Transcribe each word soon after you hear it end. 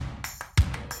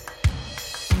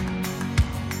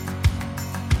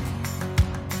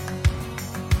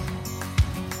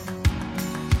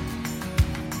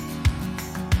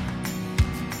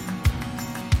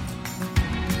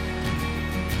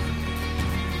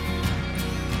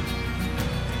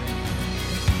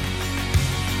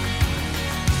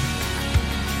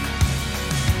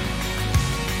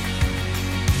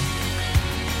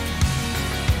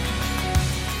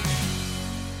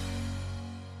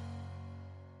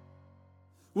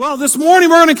Well, this morning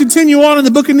we're going to continue on in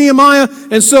the book of Nehemiah,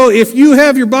 and so if you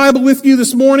have your Bible with you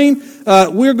this morning,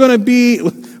 we're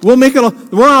on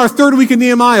our third week of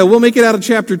Nehemiah. We'll make it out of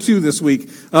chapter 2 this week,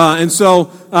 I'm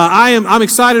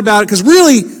excited about it because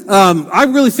really, I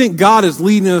really think God is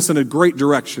leading us in a great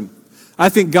direction. I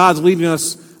think God's leading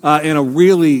us in a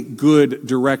really good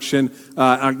direction.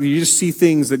 You just see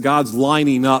things that God's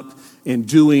lining up and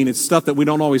doing. It's stuff that we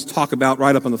don't always talk about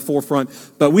right up on the forefront.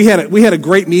 But we had a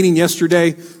great meeting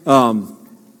yesterday.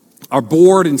 Our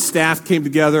board and staff came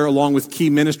together along with key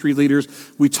ministry leaders.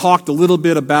 We talked a little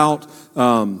bit about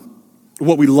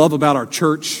what we love about our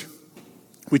church.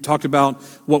 We talked about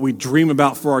what we dream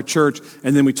about for our church,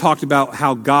 and then we talked about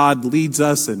how God leads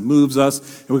us and moves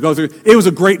us. And we go through. It was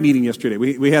a great meeting yesterday.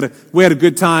 We had a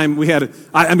good time.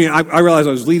 I realized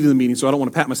I was leading the meeting, so I don't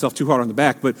want to pat myself too hard on the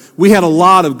back. But we had a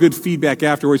lot of good feedback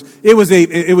afterwards. When you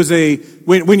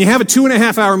have a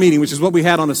 2.5 hour meeting, which is what we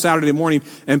had on a Saturday morning,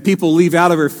 and people leave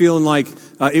out of it feeling like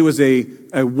it was a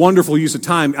wonderful use of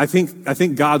time. I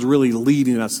think God's really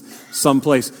leading us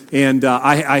someplace, and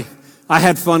I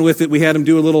had fun with it. We had them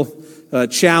do a little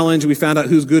challenge. We found out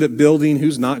who's good at building,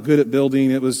 who's not good at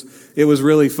building. It was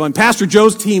really fun. Pastor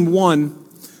Joe's team won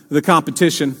the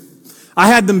competition. I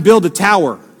had them build a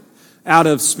tower out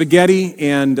of spaghetti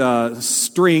and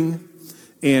string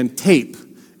and tape.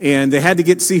 And they had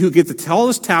to see who get the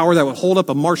tallest tower that would hold up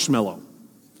a marshmallow.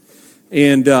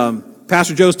 And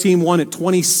Pastor Joe's team won at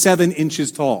 27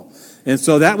 inches tall. And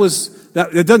so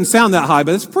it doesn't sound that high,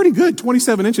 but it's pretty good,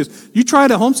 27 inches. You try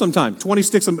it at home sometime, 20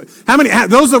 sticks.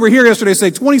 Those that were here yesterday say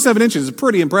 27 inches is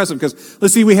pretty impressive because,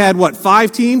 let's see, we had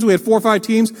 5 teams? We had 4 or 5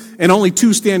 teams and only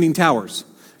 2 standing towers.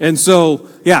 And so,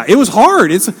 yeah, it was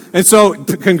hard. And so,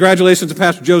 congratulations to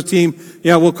Pastor Joe's team.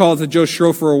 Yeah, we'll call it the Joe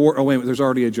Schrofer Award. Oh, wait a minute, there's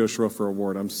already a Joe Schrofer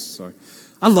Award. I'm sorry.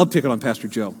 I love picking on Pastor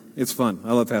Joe. It's fun.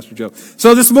 I love Pastor Joe.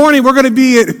 So this morning we're going to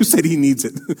be who said he needs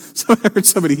it? So I heard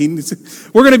somebody, he needs it.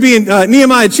 We're going to be in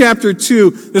Nehemiah chapter 2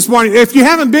 this morning. If you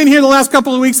haven't been here the last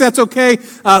couple of weeks, that's okay.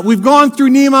 We've gone through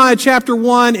Nehemiah chapter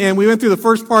 1, and we went through the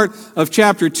first part of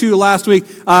chapter 2 last week.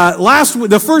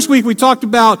 The first week we talked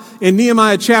about in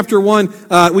Nehemiah chapter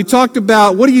 1, we talked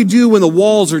about what do you do when the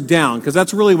walls are down? Because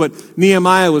that's really what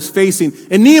Nehemiah was facing.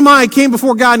 And Nehemiah came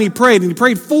before God and he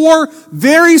prayed 4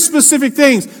 very specific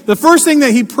things. The first thing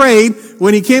that he prayed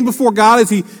when he came before God is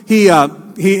he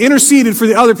interceded for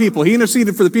the other people. He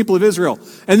interceded for the people of Israel.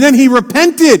 And then he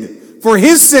repented for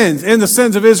his sins and the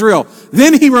sins of Israel.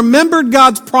 Then he remembered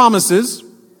God's promises.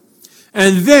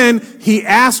 And then he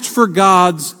asked for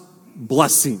God's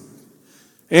blessing.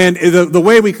 And the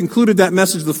way we concluded that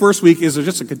message the first week is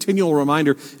just a continual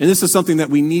reminder, and this is something that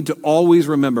we need to always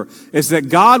remember, is that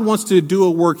God wants to do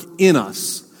a work in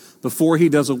us before he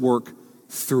does a work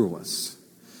through us.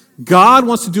 God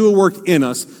wants to do a work in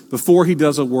us before he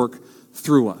does a work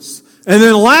through us. And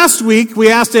then last week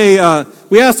we asked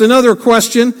another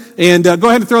question, and go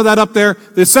ahead and throw that up there.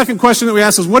 The second question that we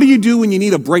asked is, what do you do when you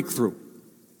need a breakthrough?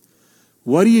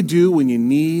 What do you do when you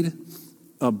need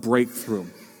a breakthrough?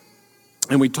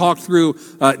 And we talked through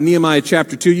Nehemiah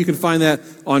chapter 2. You can find that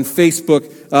on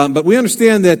Facebook. But we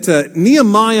understand that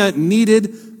Nehemiah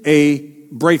needed a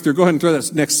breakthrough. Go ahead and throw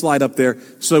that next slide up there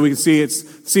so we can see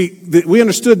we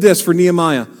understood this for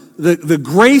Nehemiah. The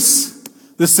grace,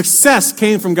 the success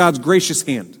came from God's gracious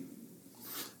hand.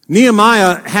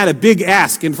 Nehemiah had a big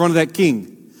ask in front of that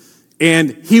king, and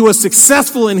he was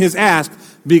successful in his ask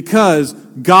because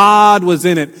God was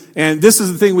in it. And this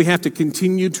is the thing we have to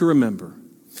continue to remember,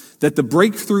 that the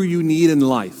breakthrough you need in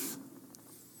life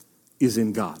is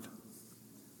in God.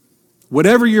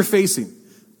 Whatever you're facing,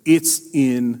 it's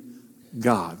in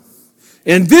God.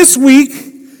 And this week,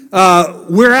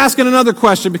 we're asking another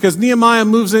question because Nehemiah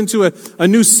moves into a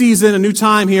new season, a new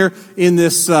time here in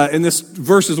this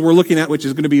verses we're looking at, which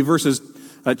is going to be verses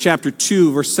chapter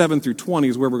 2, verse 7 through 20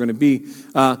 is where we're going to be.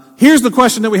 Here's the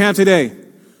question that we have today.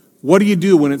 What do you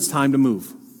do when it's time to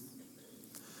move?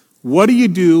 What do you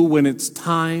do when it's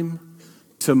time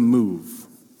to move?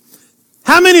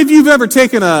 How many of you have ever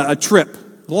taken a trip,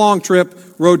 long trip,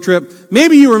 road trip?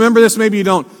 Maybe you remember this, maybe you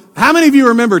don't. How many of you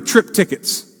remember trip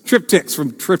ticks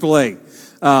from AAA?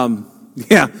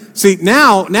 Yeah. See,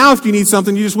 now if you need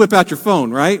something, you just whip out your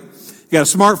phone, right? You got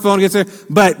a smartphone, it gets there.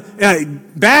 But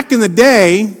back in the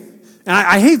day, and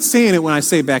I hate saying it when I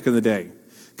say back in the day,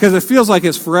 because it feels like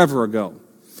it's forever ago.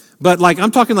 But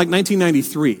I'm talking like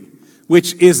 1993,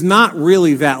 which is not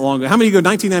really that long ago. How many of you go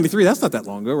 1993? That's not that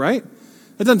long ago, right?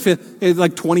 It doesn't feel, it's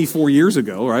like 24 years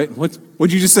ago, right?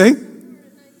 What'd you just say?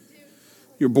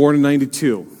 You were born in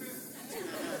 92.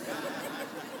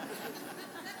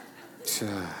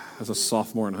 I was a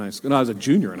sophomore in high school. No, I was a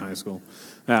junior in high school.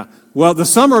 Yeah. Well, the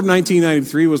summer of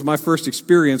 1993 was my first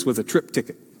experience with a trip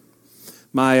ticket.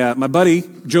 My buddy,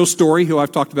 Joe Story, who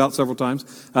I've talked about several times,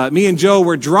 me and Joe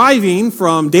were driving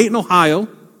from Dayton, Ohio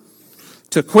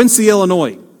to Quincy,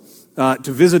 Illinois,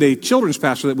 to visit a children's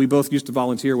pastor that we both used to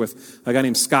volunteer with, a guy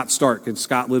named Scott Stark, and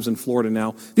Scott lives in Florida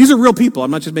now. These are real people.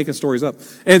 I'm not just making stories up.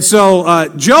 And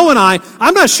so Joe and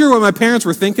I'm not sure what my parents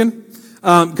were thinking,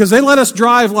 because they let us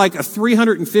drive like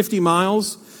 350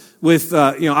 miles with,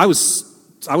 I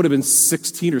would have been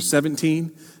 16 or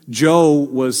 17. Joe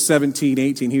was 17,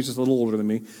 18. He was just a little older than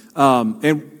me.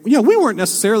 We weren't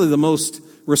necessarily the most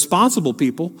responsible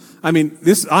people. I mean,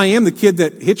 I am the kid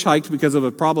that hitchhiked because of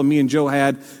a problem me and Joe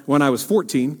had when I was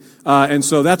 14. And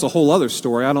so that's a whole other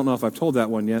story. I don't know if I've told that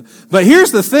one yet. But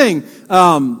here's the thing.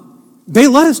 They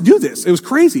let us do this. It was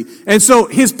crazy. And so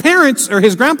his parents, or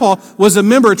his grandpa, was a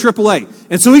member of AAA.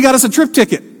 And so he got us a trip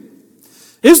ticket.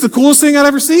 It was the coolest thing I'd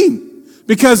ever seen.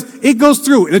 Because it goes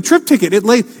through. The trip ticket,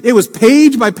 it was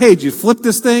page by page. You flip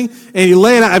this thing, and you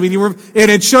lay it out. I mean, and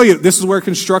it'd show you, this is where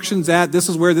construction's at, this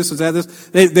is where this is at,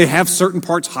 They have certain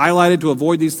parts highlighted to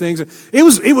avoid these things. It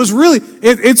was really,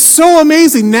 it's so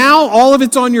amazing. Now, all of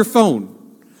it's on your phone.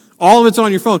 All of it's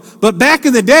on your phone. But back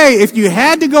in the day, if you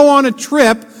had to go on a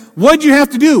trip, what'd you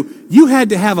have to do? You had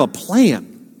to have a plan.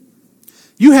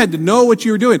 You had to know what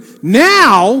you were doing.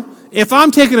 Now, if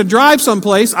I'm taking a drive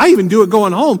someplace, I even do it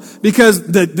going home, because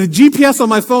the GPS on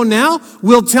my phone now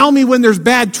will tell me when there's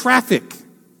bad traffic.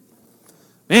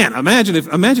 Man,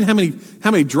 imagine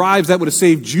how many drives that would have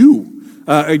saved you,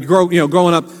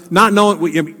 growing up, not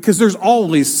knowing, because there's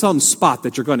always some spot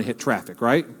that you're going to hit traffic,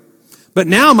 right? But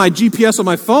now my GPS on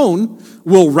my phone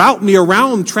will route me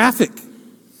around traffic.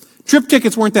 Trip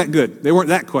tickets weren't that good. They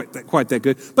weren't quite that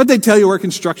good. But they tell you where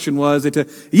construction was. But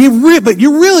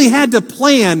you really had to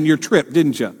plan your trip,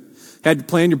 didn't you? Had to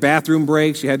plan your bathroom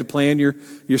breaks. You had to plan your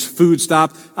food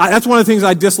stop. That's one of the things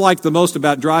I disliked the most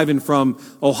about driving from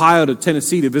Ohio to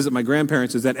Tennessee to visit my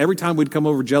grandparents, is that every time we'd come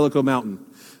over Jellicoe Mountain,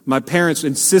 my parents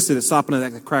insisted at stopping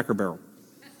at that Cracker Barrel.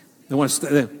 They want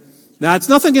to now, it's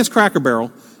nothing against Cracker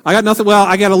Barrel. I got a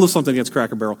little something against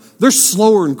Cracker Barrel. They're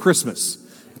slower in Christmas.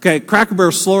 Okay, Cracker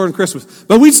Barrel's slower in Christmas.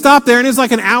 But we'd stop there, and it's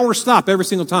like an hour stop every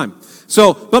single time.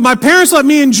 But my parents let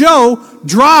me and Joe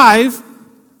drive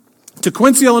to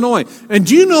Quincy, Illinois. And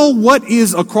do you know what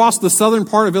is across the southern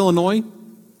part of Illinois?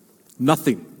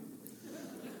 Nothing.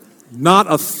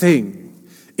 Not a thing.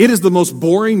 It is the most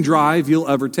boring drive you'll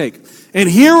ever take. And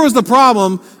here was the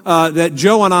problem that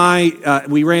Joe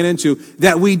and we ran into,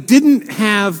 that we didn't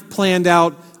have planned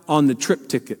out on the trip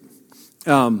ticket.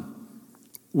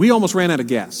 We almost ran out of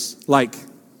gas. Like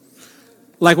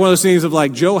one of those things of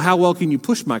like, Joe, how well can you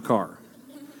push my car?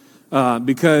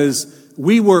 Because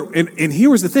we were, and here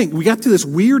was the thing, we got to this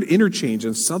weird interchange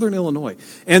in southern Illinois.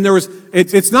 And there was,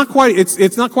 it's not quite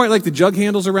like the jug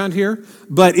handles around here,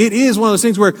 but it is one of those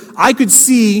things where I could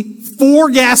see 4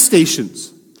 gas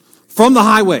stations from the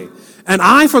highway. And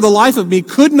I, for the life of me,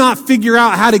 could not figure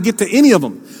out how to get to any of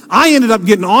them. I ended up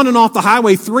getting on and off the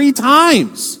highway 3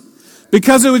 times.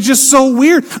 Because it was just so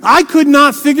weird. I could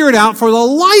not figure it out for the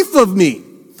life of me.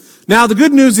 Now, the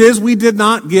good news is we did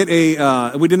not run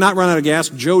out of gas.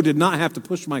 Joe did not have to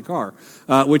push my car,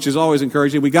 which is always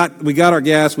encouraging. We got our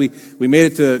gas. We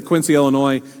made it to Quincy,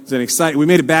 Illinois. It's an exciting. We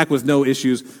made it back with no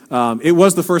issues. It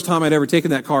was the first time I'd ever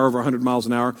taken that car over 100 miles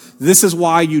an hour. This is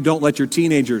why you don't let your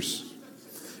teenagers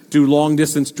do long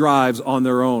distance drives on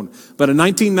their own. But a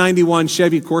 1991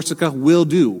 Chevy Corsica will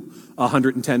do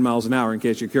 110 miles an hour, in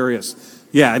case you're curious.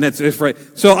 Yeah, and it's right.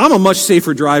 So I'm a much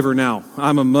safer driver now.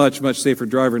 I'm a much safer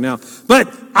driver now.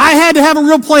 But I had to have a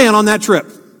real plan on that trip.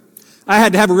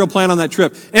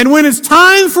 And when it's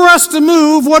time for us to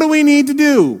move, what do we need to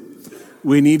do?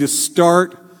 We need to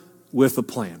start with a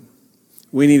plan.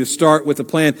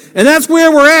 And that's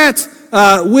where we're at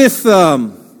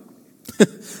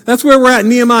That's where we're at in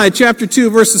Nehemiah chapter 2,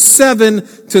 verses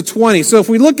 7 to 20. So if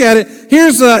we look at it,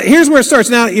 here's where it starts.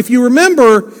 Now, if you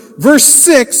remember verse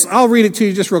 6, I'll read it to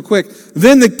you just real quick.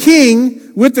 Then the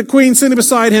king, with the queen sitting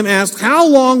beside him, asked, "How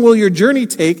long will your journey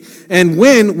take, and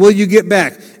when will you get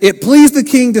back? It pleased the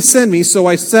king to send me, so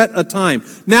I set a time."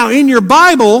 Now, in your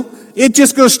Bible, it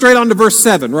just goes straight on to verse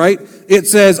 7, right? It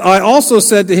says, "I also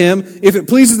said to him, if it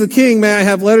pleases the king, may I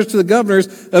have letters to the governors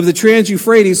of the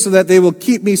Trans-Euphrates so that they will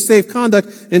keep me safe conduct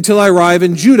until I arrive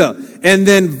in Judah." And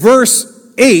then verse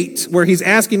 8, where he's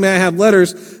asking, "May I have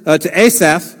letters to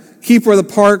Asaph, keeper of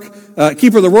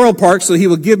the royal park, so he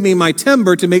will give me my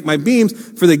timber to make my beams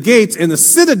for the gates and the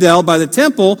citadel by the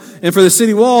temple and for the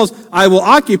city walls I will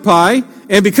occupy.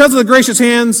 And because of the gracious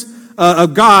hands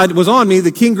of God was on me,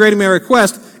 the king granted my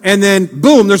request." And then,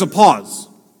 boom, there's a pause.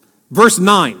 Verse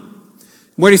 9.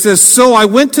 where he says, so I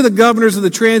went to the governors of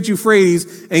the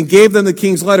Trans-Euphrates and gave them the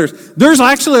king's letters. There's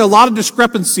actually a lot of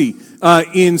discrepancy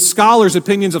in scholars'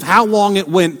 opinions of how long it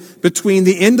went between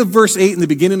the end of verse 8 and the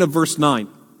beginning of verse 9.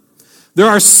 There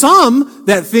are some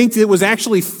that think it was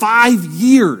actually 5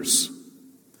 years.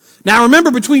 Now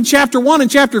remember, between chapter 1 and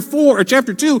chapter 4, or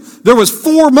chapter 2, there was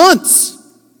 4 months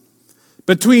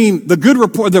between the good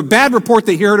report, the bad report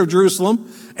that he heard of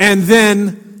Jerusalem, and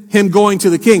then him going to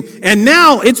the king. And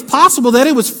now it's possible that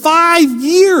it was 5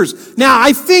 years. Now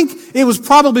I think it was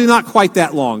probably not quite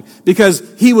that long, because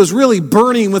he was really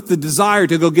burning with the desire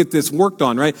to go get this worked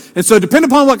on, right? And so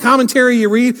depending upon what commentary you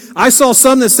read, I saw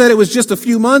some that said it was just a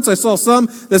few months. I saw some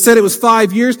that said it was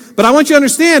 5 years. But I want you to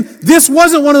understand, this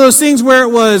wasn't one of those things where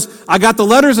it was, I got the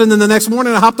letters and then the next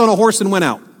morning I hopped on a horse and went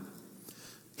out.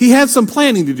 He had some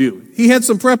planning to do. He had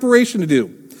some preparation to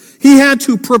do. He had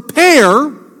to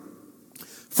prepare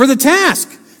for the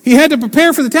task. He had to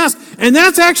prepare for the task. And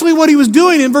that's actually what he was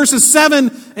doing in verses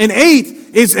 7 and 8,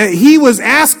 is he was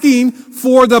asking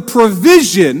for the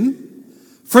provision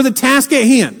for the task at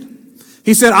hand.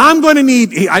 He said, I'm going to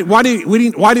need, why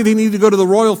did he need to go to the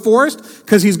royal forest?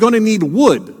 Because he's going to need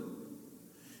wood.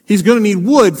 He's going to need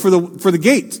wood for the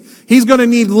gates. He's going to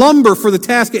need lumber for the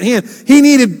task at hand. He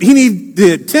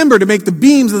needed timber to make the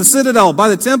beams of the citadel by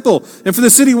the temple, and for the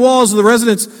city walls of the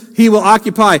residence he will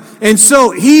occupy. And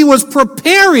so he was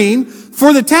preparing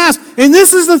for the task. And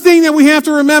this is the thing that we have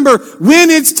to remember. When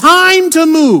it's time to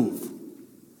move,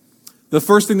 the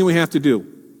first thing that we have to do,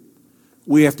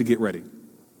 we have to get ready.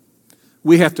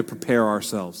 We have to prepare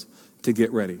ourselves to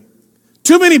get ready.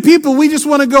 Too many people, we just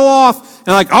want to go off and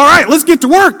like, all right, let's get to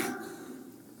work.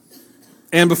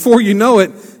 And before you know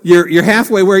it, you're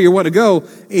halfway where you want to go,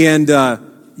 and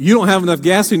you don't have enough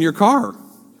gas in your car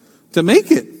to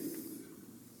make it.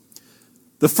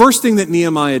 The first thing that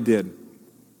Nehemiah did,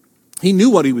 he knew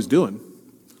what he was doing,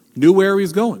 knew where he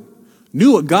was going,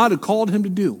 knew what God had called him to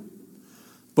do.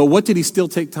 But what did he still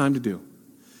take time to do?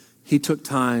 He took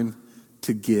time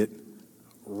to get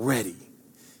ready.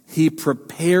 He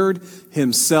prepared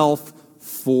himself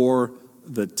for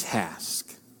the task.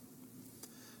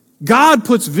 God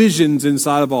puts visions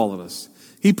inside of all of us.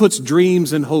 He puts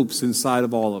dreams and hopes inside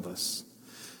of all of us.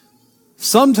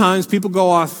 Sometimes people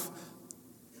go off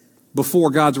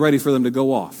before God's ready for them to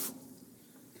go off.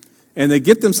 And they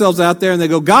get themselves out there and they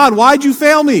go, God, why'd you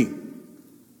fail me?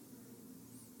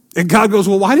 And God goes,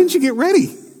 well, why didn't you get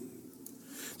ready?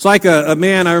 It's like a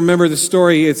man, I remember the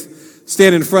story, it's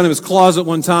standing in front of his closet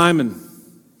one time, and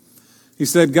he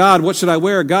said, God, what should I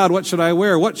wear? God, what should I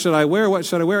wear? What should I wear? What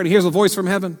should I wear? And he hears a voice from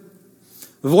heaven.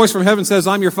 The voice from heaven says,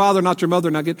 I'm your father, not your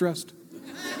mother. Now get dressed.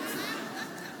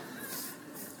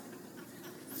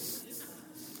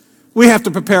 We have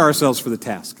to prepare ourselves for the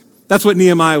task. That's what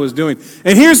Nehemiah was doing.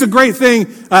 And here's the great thing,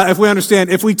 if we understand.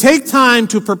 If we take time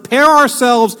to prepare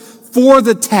ourselves for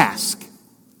the task,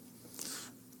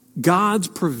 God's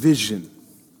provision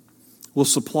will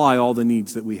supply all the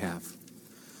needs that we have.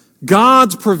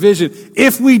 God's provision.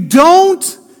 If we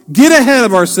don't get ahead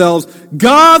of ourselves,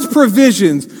 God's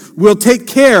provisions will take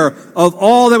care of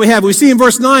all that we have. We see in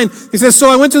verse 9, he says, so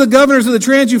I went to the governors of the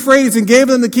Trans-Euphrates and gave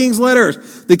them the king's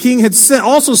letters. The king had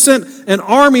also sent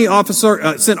army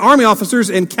officers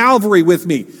and cavalry with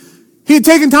me. He had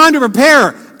taken time to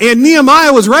prepare, and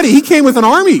Nehemiah was ready. He came with an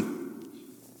army.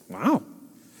 Wow.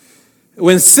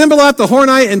 When Sanballat the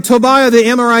Horonite and Tobiah the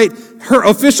Amorite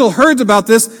official heard about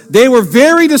this, they were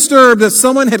very disturbed that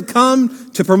someone had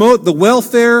come to promote the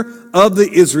welfare of the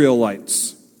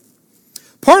Israelites.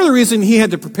 Part of the reason he had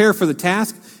to prepare for the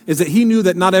task is that he knew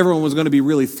that not everyone was going to be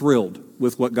really thrilled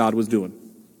with what God was doing.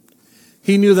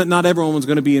 He knew that not everyone was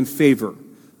going to be in favor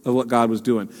of what God was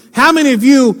doing. How many of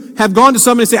you have gone to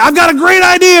somebody and say, I've got a great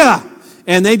idea,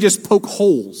 and they just poke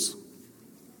holes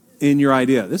in your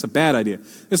idea? This is a bad idea.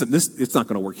 It's not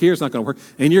going to work here. It's not going to work.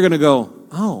 And you're going to go,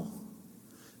 oh,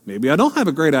 maybe I don't have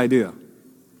a great idea.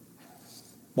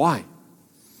 Why?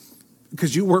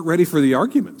 Because you weren't ready for the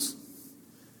arguments.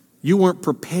 You weren't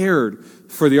prepared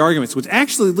for the arguments, which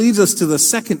actually leads us to the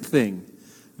second thing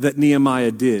that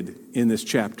Nehemiah did in this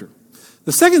chapter.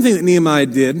 The second thing that Nehemiah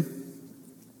did,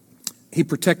 he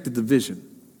protected the vision.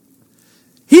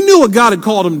 He knew what God had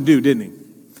called him to do, didn't he?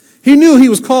 He knew he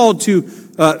was called to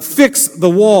fix the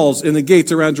walls and the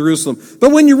gates around Jerusalem.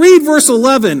 But when you read verse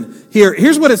 11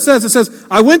 here's what it says. It says,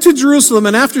 I went to Jerusalem,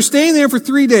 and after staying there for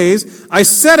 3 days, I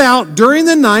set out during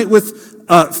the night with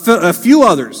a few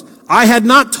others. I had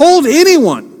not told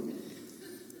anyone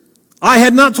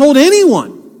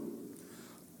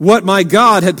what my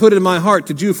God had put in my heart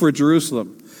to do for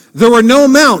Jerusalem. There were no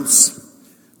mounts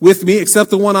with me except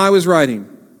the one I was riding.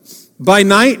 By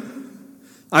night,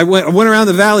 I went around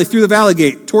the valley, through the valley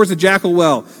gate, towards the jackal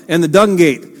well and the dung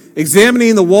gate,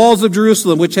 examining the walls of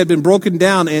Jerusalem, which had been broken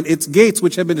down, and its gates,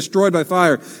 which had been destroyed by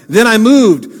fire. Then I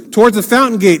moved towards the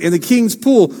fountain gate and the king's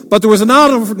pool, but there was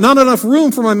not enough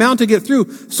room for my mount to get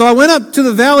through. So I went up to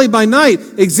the valley by night,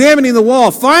 examining the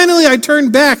wall. Finally, I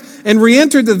turned back and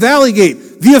re-entered the valley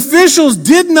gate. The officials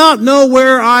did not know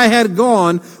where I had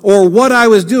gone or what I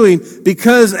was doing,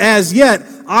 because as yet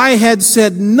I had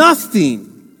said nothing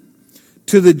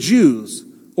to the Jews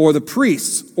or the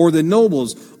priests or the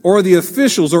nobles or the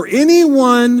officials or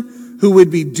anyone who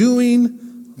would be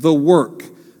doing the work.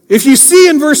 If you see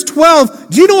in verse 12,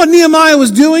 do you know what Nehemiah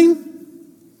was doing?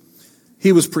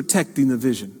 He was protecting the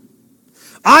vision.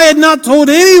 I had not told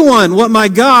anyone what my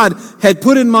God had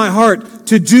put in my heart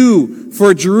to do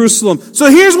for Jerusalem. So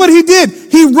here's what he did.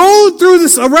 He rode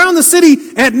around the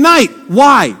city at night.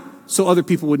 Why? So other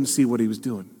people wouldn't see what he was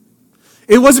doing.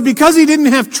 It wasn't because he didn't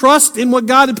have trust in what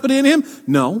God had put in him.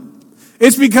 No.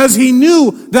 It's because he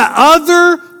knew that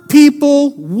other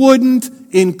people wouldn't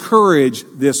encourage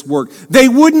this work. They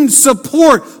wouldn't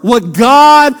support what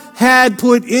God had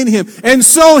put in him. And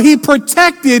so he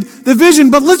protected the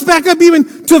vision. But let's back up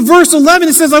even to verse 11.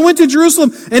 It says, I went to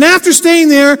Jerusalem, and after staying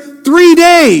there 3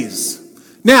 days.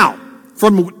 Now,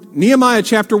 from Nehemiah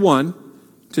chapter 1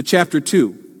 to chapter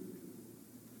 2,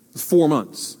 4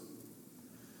 months.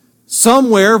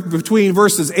 Somewhere between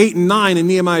verses 8 and 9 in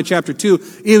Nehemiah chapter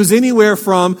 2, it was anywhere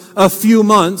from a few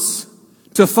months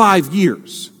to 5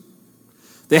 years.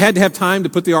 They had to have time to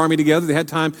put the army together. They had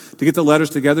time to get the letters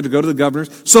together, to go to the governors.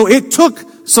 So it took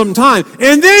some time.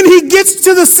 And then he gets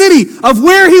to the city of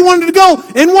where he wanted to go.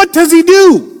 And what does he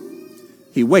do?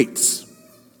 He waits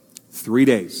 3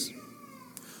 days.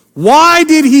 Why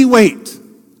did he wait?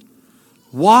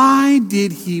 Why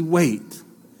did he wait?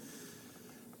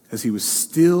 Because he was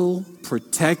still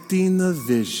protecting the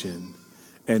vision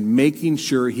and making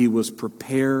sure he was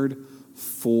prepared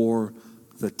for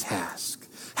the task.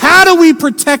 How do we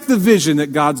protect the vision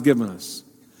that God's given us?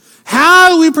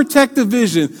 How do we protect the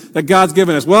vision that God's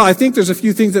given us? Well, I think there's a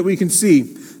few things that we can see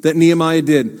that Nehemiah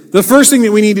did. The first thing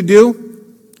that we need to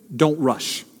do, don't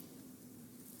rush.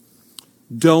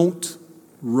 Don't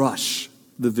rush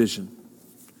the vision.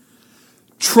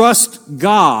 Trust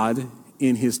God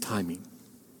in his timing.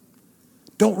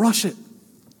 Don't rush it.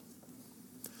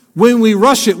 When we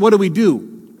rush it, what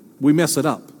do? We mess it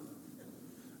up.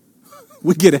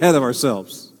 We get ahead of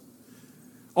ourselves.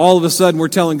 All of a sudden, we're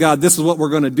telling God, this is what we're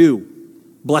going to do.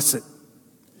 Bless it.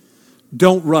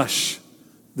 Don't rush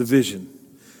the vision.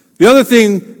 The other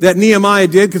thing that Nehemiah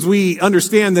did, because we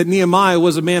understand that Nehemiah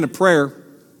was a man of prayer,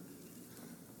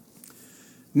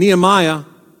 Nehemiah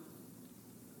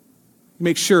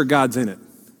makes sure God's in it.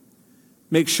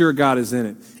 Make sure God is in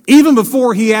it. Even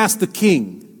before he asked the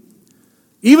king,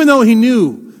 even though he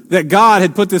knew that God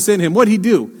had put this in him, what did he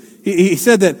do? He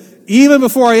said that even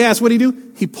before I asked, what did he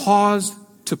do? He paused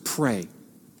to pray.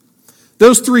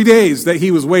 Those 3 days that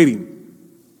he was waiting,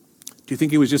 do you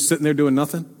think he was just sitting there doing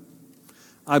nothing?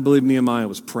 I believe Nehemiah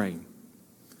was praying.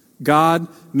 God,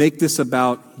 make this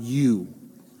about you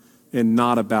and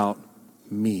not about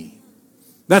me.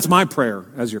 That's my prayer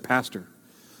as your pastor.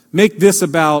 Make this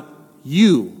about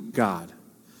you, God.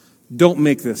 Don't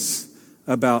make this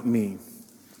about me.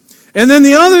 And then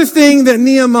the other thing that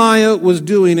Nehemiah was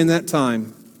doing in that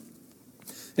time,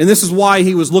 and this is why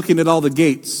he was looking at all the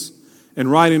gates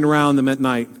and riding around them at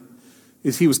night,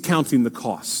 is he was counting the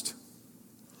cost.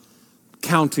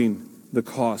 Counting the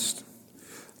cost.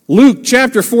 Luke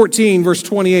chapter 14, verse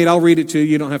 28, I'll read it to you.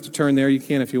 You don't have to turn there. You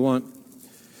can if you want.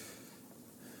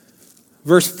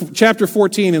 Chapter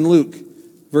 14 in Luke,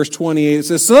 verse 28, it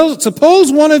says, so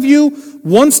suppose one of you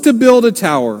wants to build a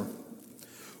tower.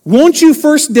 Won't you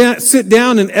first sit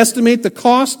down and estimate the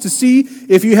cost to see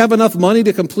if you have enough money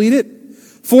to complete it?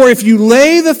 For if you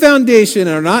lay the foundation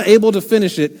and are not able to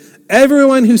finish it,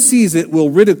 everyone who sees it will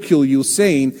ridicule you,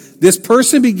 saying, this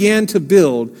person began to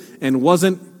build and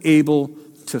wasn't able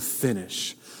to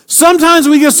finish. Sometimes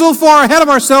we get so far ahead of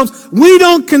ourselves, we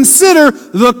don't consider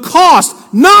the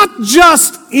cost, not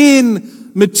just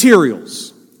in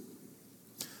materials,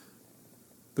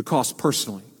 the cost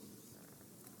personally,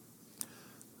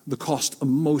 the cost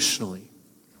emotionally,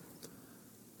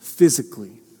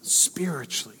 physically,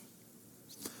 spiritually.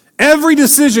 Every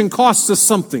decision costs us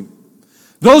something.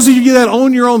 Those of you that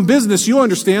own your own business, you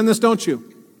understand this, don't you?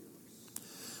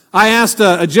 I asked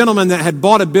a gentleman that had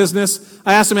bought a business,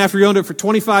 I asked him after he owned it for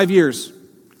 25 years.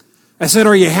 I said,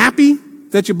 are you happy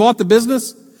that you bought the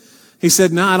business? He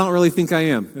said, no, I don't really think I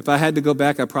am. If I had to go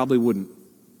back, I probably wouldn't.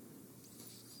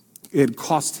 It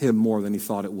cost him more than he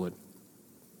thought it would.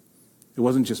 It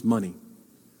wasn't just money,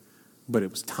 but it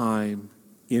was time,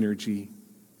 energy,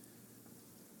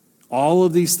 all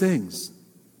of these things.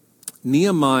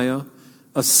 Nehemiah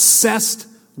assessed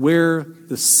where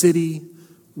the city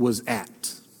was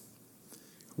at.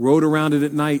 Rode around it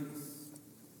at night.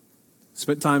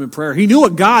 Spent time in prayer. He knew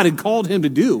what God had called him to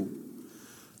do.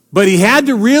 But he had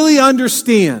to really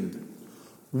understand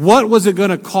what was it going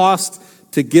to cost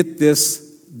to get this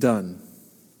done.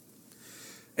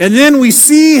 And then we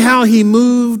see how he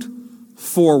moved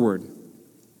forward.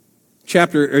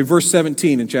 Verse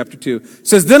 17 in chapter 2. It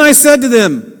says, "Then I said to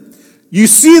them, you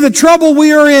see the trouble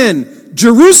we are in.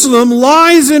 Jerusalem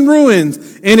lies in ruins,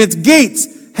 and its gates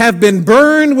have been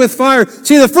burned with fire."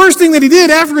 See, the first thing that he did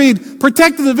after he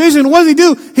protected the vision, what did he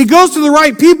do? He goes to the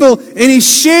right people, and he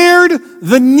shared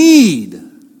the need.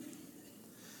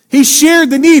 He shared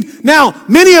the need. Now,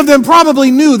 many of them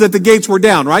probably knew that the gates were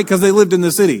down, right? Because they lived in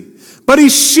the city. But he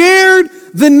shared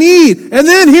the need. And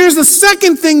then here's the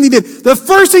second thing he did. The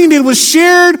first thing he did was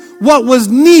shared what was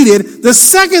needed. The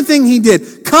second thing he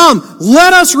did, come,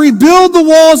 let us rebuild the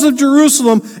walls of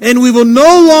Jerusalem, and we will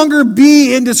no longer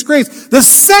be in disgrace. The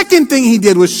second thing he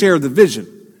did was share the vision.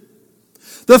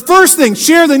 The first thing,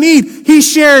 share the need. He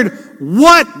shared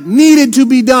what needed to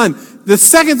be done. The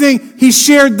second thing, he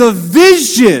shared the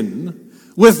vision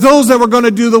with those that were going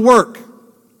to do the work.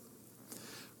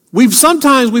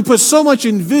 Sometimes we put so much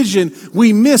in vision,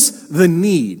 we miss the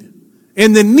need.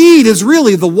 And the need is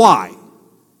really the why.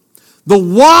 The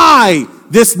why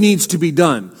this needs to be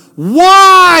done.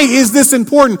 Why is this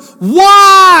important?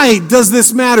 Why does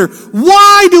this matter?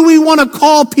 Why do we want to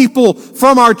call people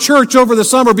from our church over the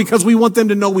summer? Because we want them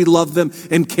to know we love them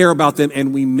and care about them,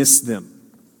 and we miss them.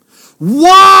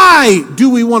 Why do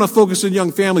we want to focus on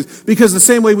young families? Because the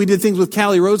same way we did things with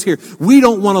Callie Rose here, we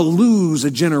don't want to lose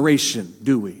a generation,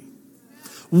 do we?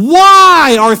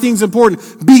 Why are things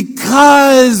important?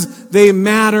 Because they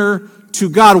matter to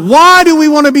God. Why do we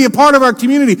want to be a part of our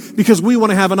community? Because we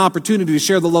want to have an opportunity to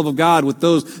share the love of God with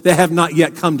those that have not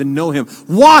yet come to know Him.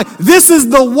 Why? This is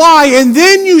the why. And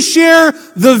then you share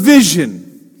the vision.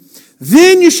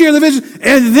 Then you share the vision.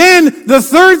 And then the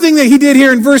third thing that he did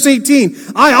here in verse 18.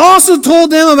 I also told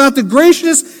them about the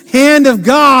gracious hand of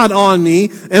God on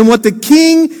me and what the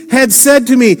king had said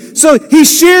to me. So he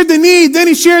shared the need, then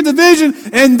he shared the vision,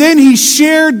 and then he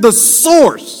shared the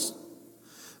source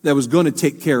that was going to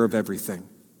take care of everything.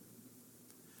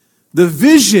 The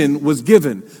vision was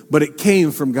given, but it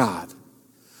came from God.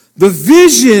 The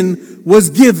vision was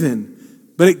given,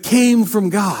 but it came from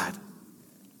God.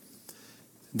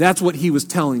 That's what he was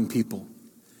telling people.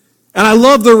 And I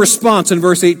love their response in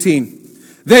verse 18.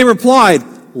 They replied,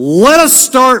 let us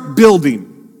start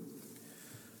building.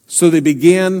 So they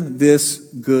began this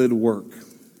good work.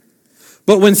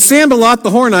 But when Sanballat the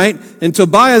Horonite and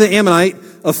Tobiah the Ammonite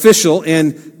official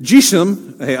and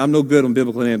Geshem, hey, I'm no good on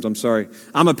biblical names, I'm sorry.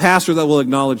 I'm a pastor that will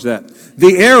acknowledge that.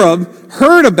 The Arab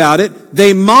heard about it,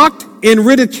 they mocked and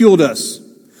ridiculed us.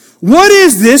 What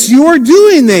is this you are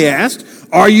doing, they asked.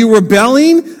 Are you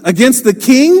rebelling against the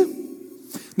king?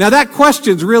 Now that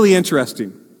question's really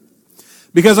interesting.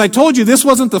 Because I told you this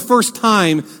wasn't the first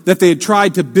time that they had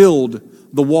tried to build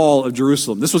the wall of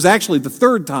Jerusalem. This was actually the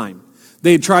third time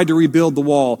they had tried to rebuild the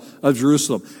wall of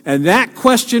Jerusalem. And that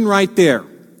question right there,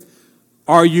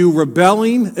 are you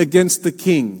rebelling against the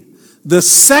king? The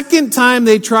second time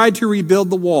they tried to rebuild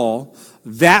the wall,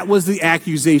 that was the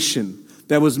accusation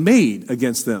that was made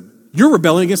against them. You're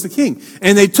rebelling against the king.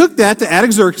 And they took that to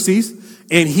Artaxerxes,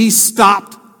 and he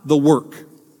stopped the work.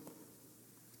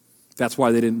 That's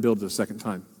why they didn't build it the second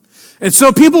time. And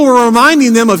so people were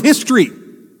reminding them of history.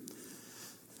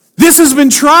 This has been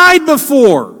tried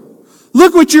before.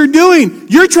 Look what you're doing.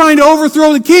 You're trying to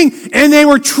overthrow the king. And they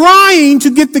were trying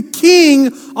to get the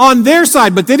king on their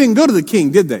side. But they didn't go to the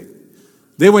king, did they?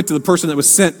 They went to the person that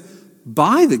was sent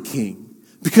by the king.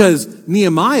 Because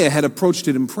Nehemiah had approached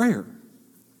it in prayer.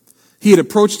 He had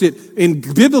approached it in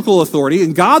biblical authority,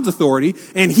 in God's authority,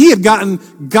 and he had gotten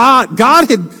God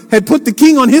had put the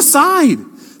king on his side.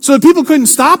 So the people couldn't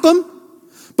stop him.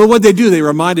 But what they do, they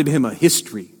reminded him of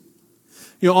history.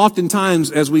 You know, oftentimes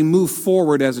as we move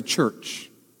forward as a church,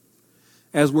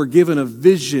 as we're given a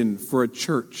vision for a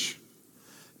church,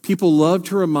 people love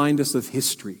to remind us of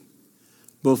history,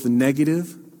 both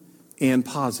negative and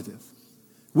positive.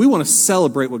 We want to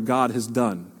celebrate what God has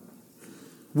done.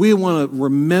 We want to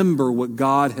remember what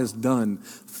God has done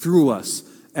through us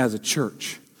as a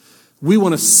church. We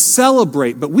want to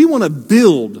celebrate, but we want to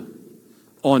build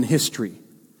on history,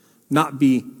 not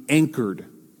be anchored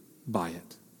by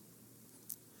it.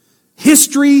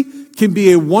 History can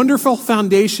be a wonderful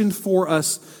foundation for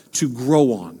us to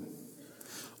grow on,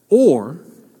 or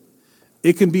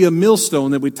It can be a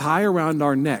millstone that we tie around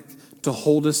our neck to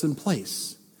hold us in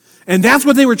place. And that's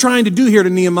what they were trying to do here to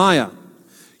Nehemiah.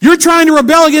 You're trying to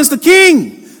rebel against the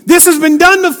king. This has been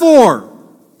done before.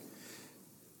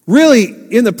 Really,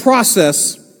 in the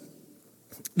process,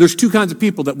 there's two kinds of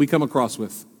people that we come across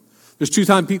with. There's two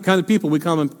kinds of people we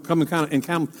come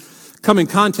in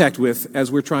contact with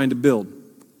as we're trying to build.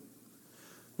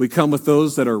 We come with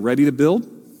those that are ready to build.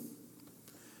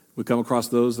 We come across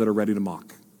those that are ready to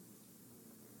mock.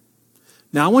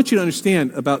 Now, I want you to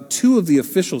understand about two of the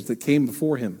officials that came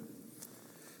before him.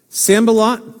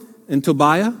 Sanballat and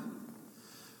Tobiah,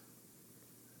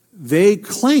 they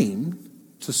claimed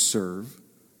to serve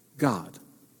God.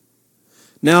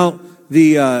 Now,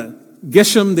 the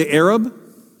Geshem the Arab,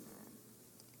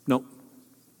 no,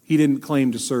 he didn't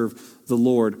claim to serve the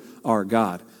Lord our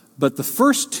God. But the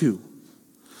first two,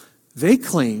 they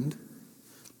claimed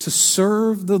to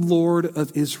serve the Lord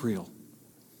of Israel.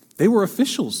 They were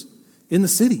officials in the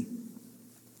city.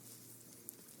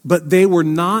 But they were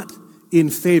not in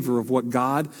favor of what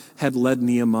God had led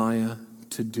Nehemiah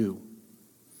to do.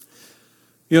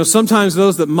 You know, sometimes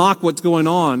those that mock what's going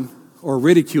on or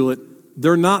ridicule it,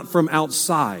 they're not from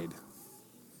outside.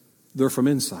 They're from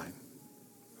inside.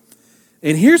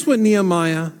 And here's what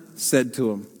Nehemiah said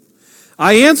to him.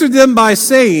 I answered them by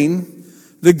saying,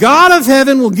 the God of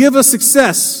heaven will give us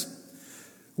success.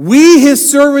 We,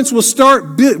 his servants, will start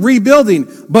rebuilding.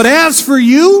 But as for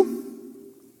you,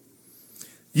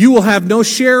 you will have no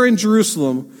share in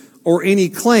Jerusalem or any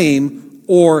claim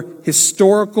or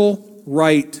historical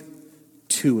right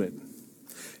to it.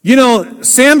 You know,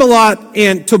 Sanballat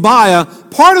and Tobiah,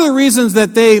 part of the reasons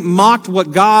that they mocked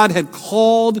what God had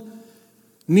called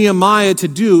Nehemiah to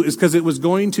do is because it was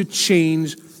going to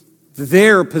change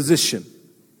their position.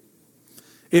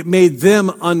 It made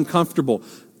them uncomfortable.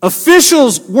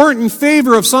 Officials weren't in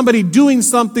favor of somebody doing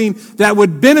something that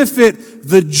would benefit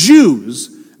the Jews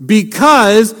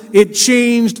because it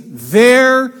changed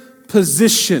their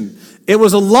position. It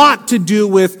was a lot to do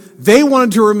with they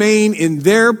wanted to remain in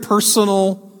their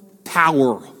personal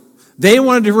power. They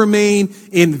wanted to remain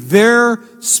in their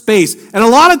space. And a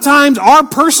lot of times our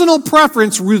personal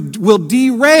preference will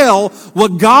derail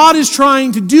what God is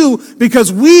trying to do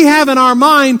because we have in our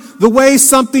mind the way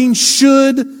something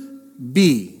should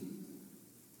be.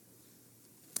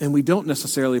 And we don't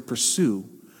necessarily pursue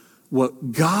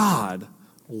what God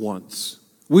wants.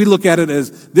 We look at it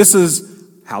as this is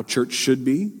how church should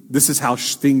be. This is how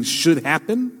things should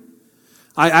happen.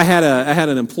 I had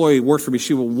an employee work for me.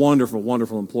 She was a wonderful,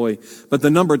 wonderful employee. But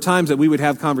the number of times that we would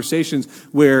have conversations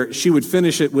where she would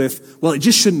finish it with, well, it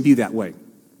just shouldn't be that way.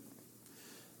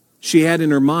 She had in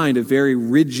her mind a very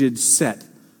rigid set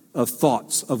of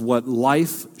thoughts of what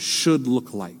life should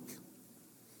look like.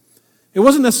 It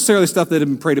wasn't necessarily stuff that had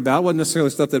been prayed about. It wasn't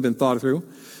necessarily stuff that had been thought through.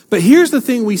 But here's the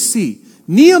thing we see.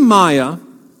 Nehemiah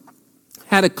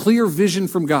had a clear vision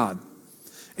from God.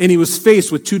 And he was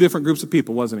faced with two different groups of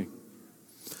people, wasn't he?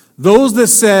 Those that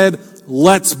said,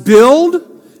 let's build,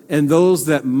 and those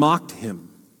that mocked him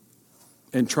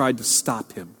and tried to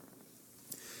stop him.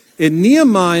 And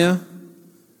Nehemiah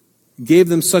gave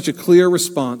them such a clear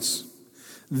response.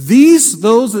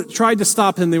 Those that tried to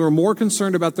stop him, they were more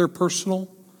concerned about their personal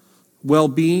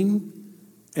well-being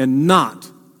and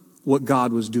not what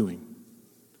God was doing.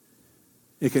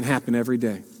 It can happen every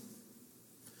day.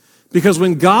 Because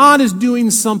when God is doing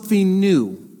something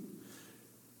new,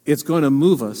 it's going to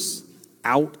move us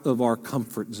out of our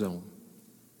comfort zone.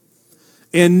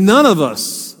 And none of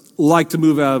us like to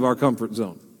move out of our comfort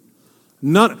zone.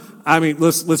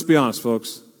 Let's be honest,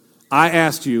 folks. I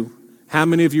asked you, how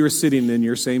many of you are sitting in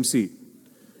your same seat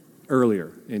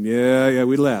earlier? And yeah,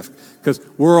 we laughed. Because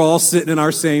we're all sitting in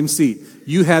our same seat.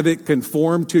 You have it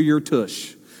conformed to your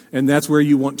tush. And that's where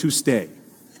you want to stay.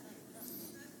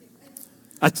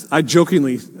 I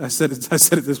jokingly, I said it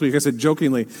this week. I said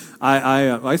jokingly,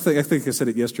 I think I said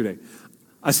it yesterday.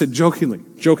 I said jokingly,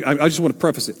 I just want to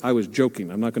preface it. I was joking.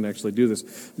 I'm not going to actually do this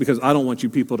because I don't want you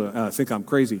people to think I'm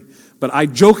crazy. But I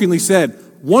jokingly said,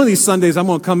 one of these Sundays I'm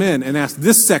going to come in and ask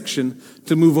this section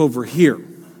to move over here.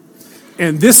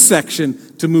 And this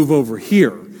section to move over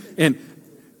here. And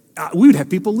we would have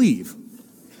people leave.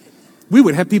 We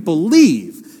would have people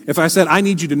leave if I said, I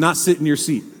need you to not sit in your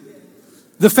seat.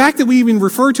 The fact that we even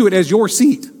refer to it as your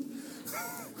seat.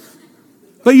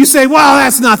 But you say, well,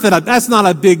 that's not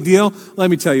a big deal. Let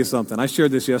me tell you something. I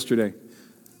shared this yesterday.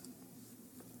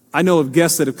 I know of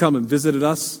guests that have come and visited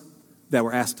us that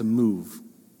were asked to move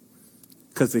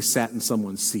because they sat in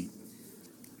someone's seat.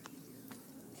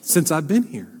 Since I've been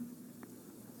here.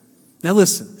 Now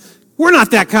listen, we're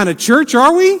not that kind of church,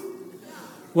 are we?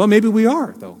 Well, maybe we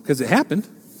are, though, because it happened.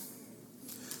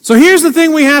 So here's the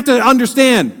thing we have to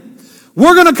understand.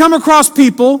 We're going to come across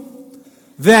people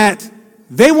that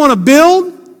they want to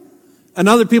build and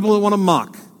other people that want to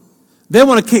mock. They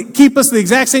want to keep us in the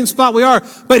exact same spot we are.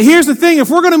 But here's the thing. If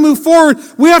we're going to move forward,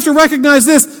 we have to recognize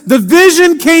this. The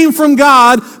vision came from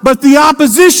God, but the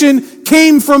opposition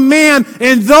came from man.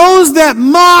 And those that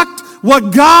mocked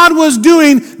what God was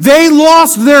doing, they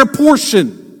lost their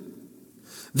portion.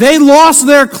 They lost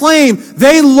their claim.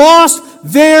 They lost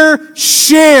their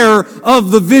share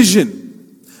of the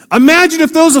vision. Imagine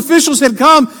if those officials had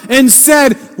come and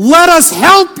said, let us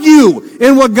help you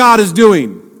in what God is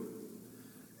doing.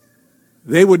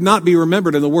 They would not be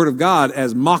remembered in the Word of God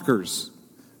as mockers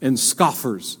and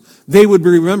scoffers. They would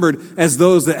be remembered as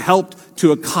those that helped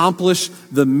to accomplish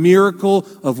the miracle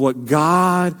of what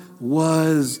God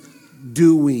was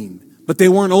doing. But they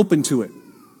weren't open to it.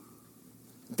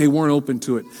 They weren't open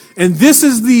to it. And this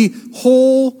is the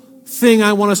whole thing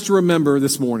I want us to remember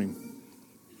this morning.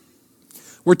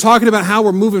 We're talking about how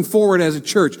we're moving forward as a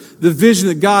church, the vision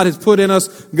that God has put in us,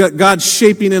 God's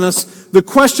shaping in us. The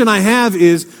question I have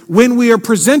is, when we are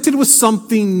presented with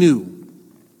something new,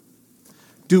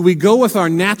 do we go with our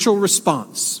natural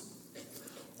response,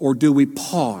 or do we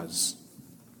pause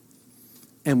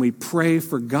and we pray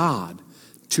for God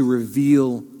to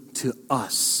reveal to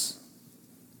us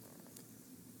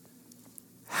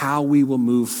how we will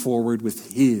move forward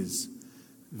with His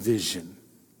vision?